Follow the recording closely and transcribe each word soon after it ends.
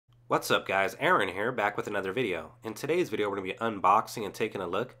What's up guys, Aaron here, back with another video. In today's video we're going to be unboxing and taking a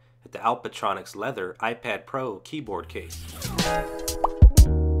look at the Alpatronix leather iPad Pro keyboard case.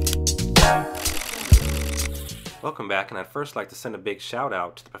 Welcome back, and I'd first like to send a big shout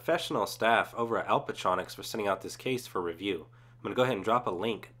out to the professional staff over at Alpatronix for sending out this case for review. I'm going to go ahead and drop a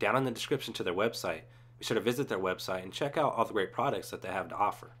link down in the description to their website. Be sure to visit their website and check out all the great products that they have to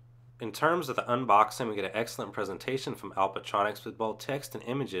offer. In terms of the unboxing, we get an excellent presentation from Alpatronix with both text and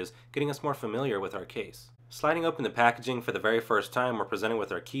images, getting us more familiar with our case. Sliding open the packaging for the very first time, we're presented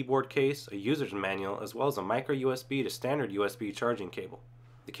with our keyboard case, a user's manual, as well as a micro USB to standard USB charging cable.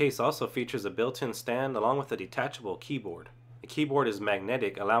 The case also features a built-in stand along with a detachable keyboard. The keyboard is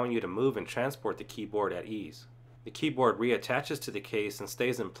magnetic, allowing you to move and transport the keyboard at ease. The keyboard reattaches to the case and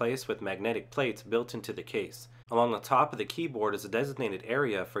stays in place with magnetic plates built into the case. Along the top of the keyboard is a designated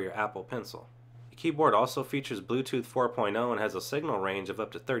area for your Apple Pencil. The keyboard also features Bluetooth 4.0 and has a signal range of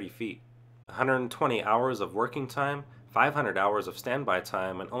up to 30 feet. 120 hours of working time, 500 hours of standby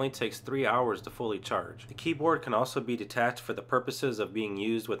time, and only takes 3 hours to fully charge. The keyboard can also be detached for the purposes of being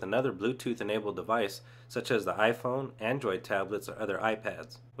used with another Bluetooth-enabled device, such as the iPhone, Android tablets, or other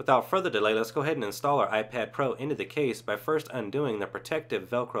iPads. Without further delay, let's go ahead and install our iPad Pro into the case by first undoing the protective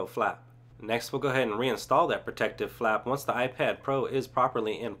Velcro flap. Next, we'll go ahead and reinstall that protective flap once the iPad Pro is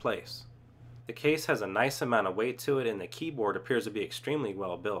properly in place. The case has a nice amount of weight to it, and the keyboard appears to be extremely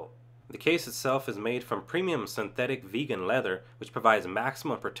well built. The case itself is made from premium synthetic vegan leather, which provides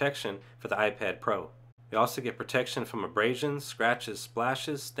maximum protection for the iPad Pro. You also get protection from abrasions, scratches,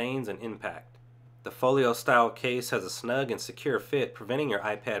 splashes, stains, and impact. The folio style case has a snug and secure fit, preventing your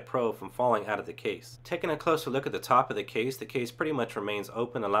iPad Pro from falling out of the case. Taking a closer look at the top of the case pretty much remains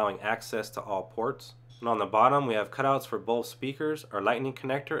open, allowing access to all ports. And on the bottom we have cutouts for both speakers, our lightning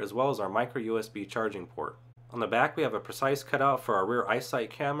connector, as well as our micro USB charging port. On the back we have a precise cutout for our rear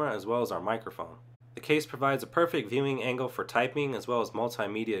eyesight camera as well as our microphone. The case provides a perfect viewing angle for typing as well as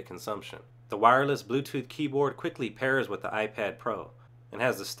multimedia consumption. The wireless Bluetooth keyboard quickly pairs with the iPad Pro and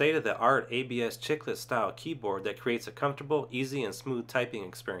has the state-of-the-art ABS chiclet style keyboard that creates a comfortable, easy, and smooth typing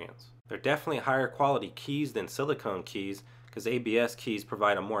experience. They're definitely higher quality keys than silicone keys, because ABS keys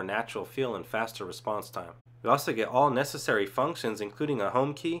provide a more natural feel and faster response time. We also get all necessary functions, including a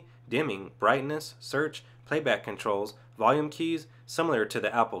home key, dimming, brightness, search, playback controls, volume keys, similar to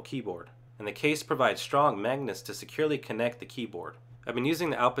the Apple keyboard. And the case provides strong magnets to securely connect the keyboard. I've been using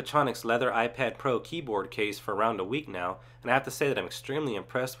the Alpatronix leather iPad Pro keyboard case for around a week now, and I have to say that I'm extremely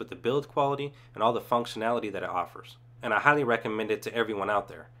impressed with the build quality and all the functionality that it offers. And I highly recommend it to everyone out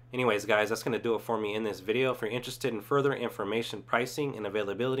there. Anyways guys, that's going to do it for me in this video. If you're interested in further information, pricing, and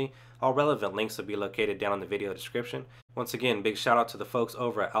availability, all relevant links will be located down in the video description. Once again, big shout out to the folks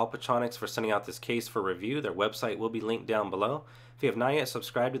over at Alpatronix for sending out this case for review. Their website will be linked down below. If you have not yet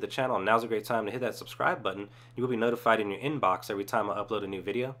subscribed to the channel, now's a great time to hit that subscribe button. You will be notified in your inbox every time I upload a new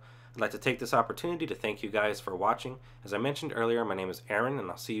video. I'd like to take this opportunity to thank you guys for watching. As I mentioned earlier, my name is Aaron, and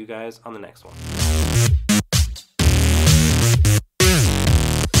I'll see you guys on the next one.